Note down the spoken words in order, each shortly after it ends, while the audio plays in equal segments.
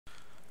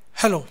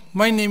Hello,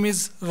 my name is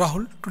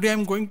Rahul. Today I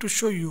am going to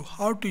show you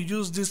how to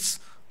use this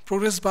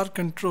ProgressBar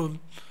control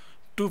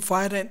to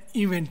fire an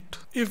event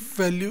if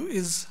value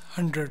is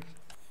 100.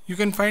 You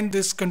can find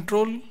this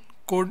control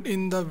code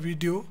in the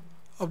video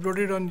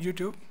uploaded on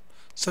YouTube,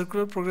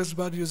 circular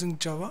ProgressBar using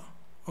Java.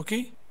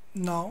 Okay,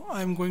 now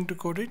I am going to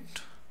code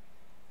it.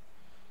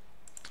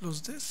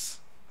 Close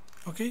this.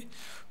 Okay,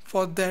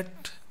 for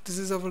that, this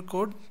is our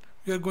code.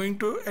 We are going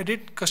to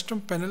edit custom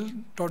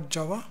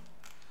panel.java.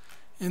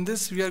 In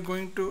this we are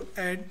going to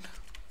add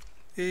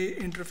a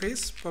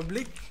interface,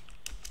 public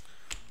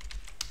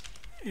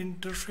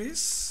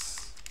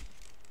interface,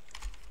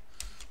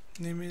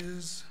 name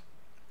is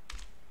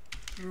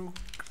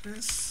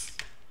ProgressBar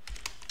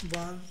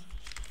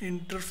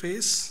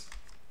interface.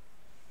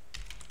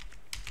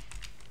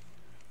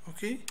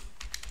 Okay,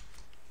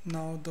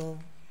 now the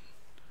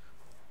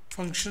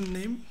function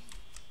name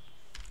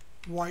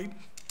void,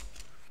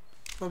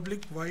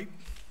 public void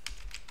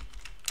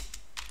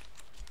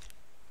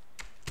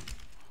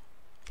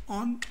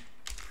on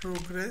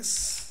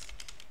progress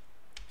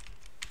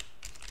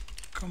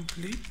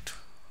complete.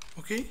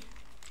 Okay,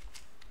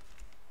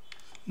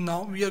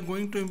 now we are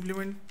going to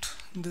implement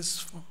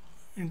this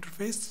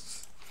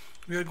interface.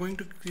 We are going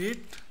to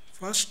create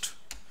first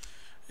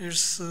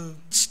its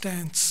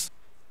instance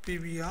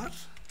PBR.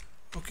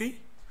 Okay,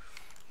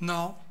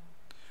 now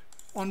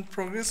on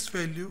progress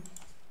value,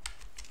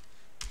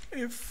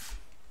 if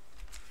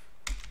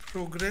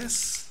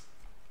progress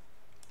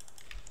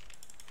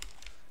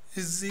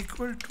is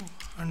equal to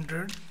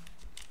 100,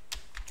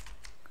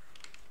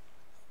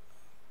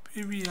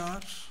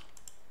 PBR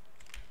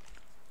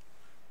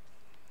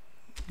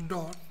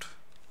dot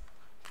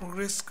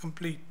progress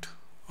complete.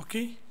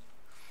 Okay,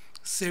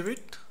 save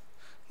it.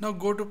 Now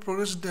go to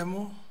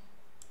ProgressBar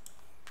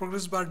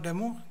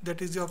demo,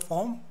 that is your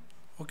form.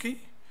 Okay,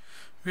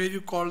 where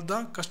you call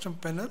the custom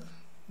panel.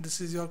 This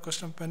is your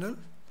custom panel.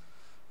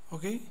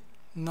 Okay,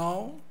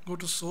 now go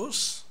to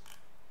source.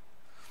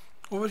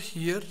 Over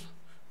here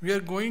we are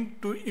going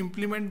to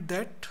implement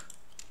that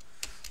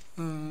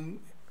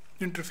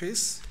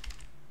interface.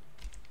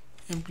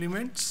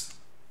 Implements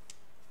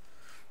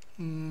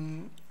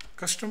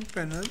custom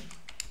panel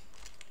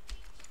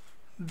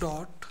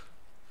dot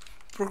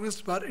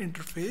ProgressBar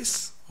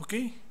interface.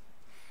 Okay,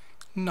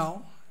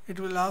 now it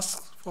will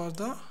ask for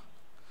the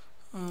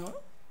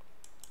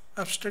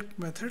abstract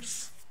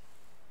methods.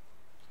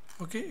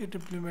 Okay, it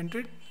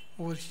implemented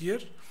over here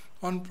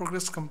on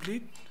progress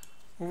complete.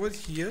 Over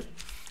here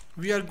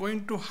we are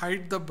going to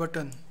hide the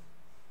button.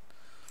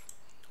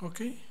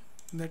 Okay,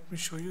 let me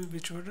show you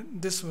which button.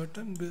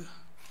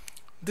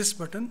 This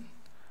button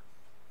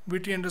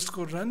bt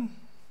underscore run.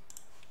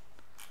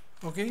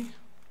 Okay,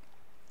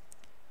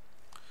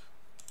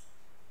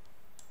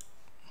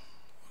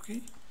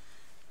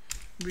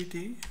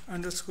 bt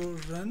underscore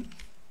run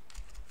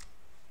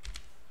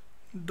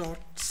dot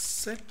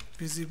set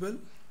visible,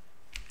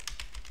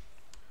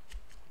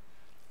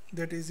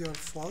 that is your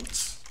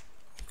false.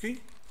 Okay,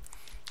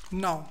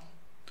 now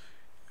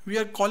we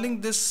are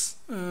calling this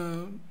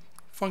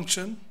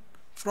function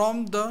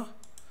from the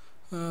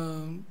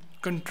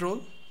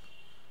control,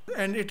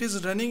 and it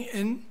is running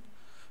in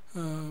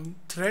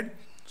thread,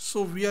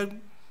 so we are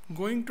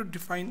going to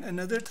define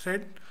another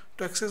thread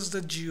to access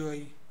the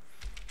GUI.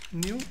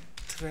 New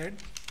thread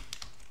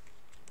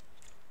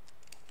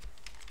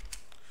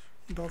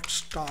dot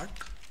start.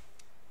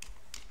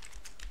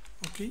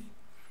 Okay,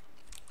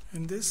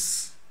 in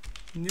this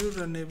new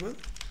runnable,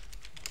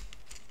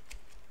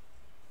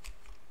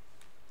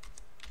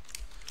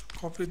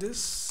 copy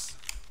this,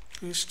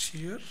 paste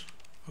here.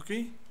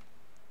 Okay,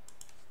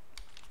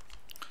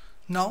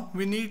 now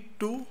we need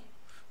to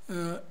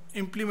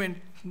implement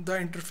the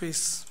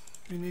interface.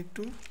 We need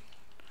to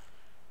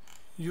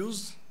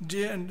use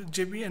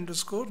jb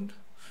underscore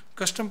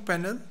custom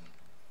panel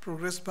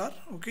ProgressBar.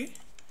 Okay,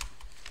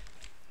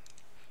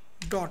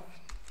 dot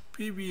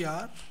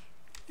PBR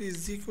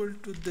is equal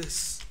to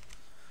this.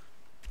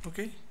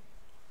 Okay,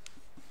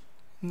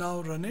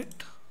 now run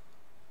it.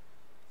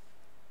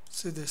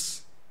 See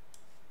this.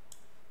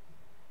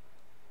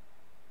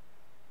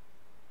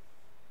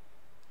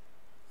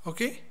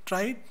 Okay,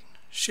 try it,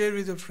 share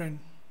with your friend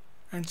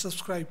and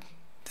subscribe.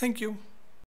 Thank you.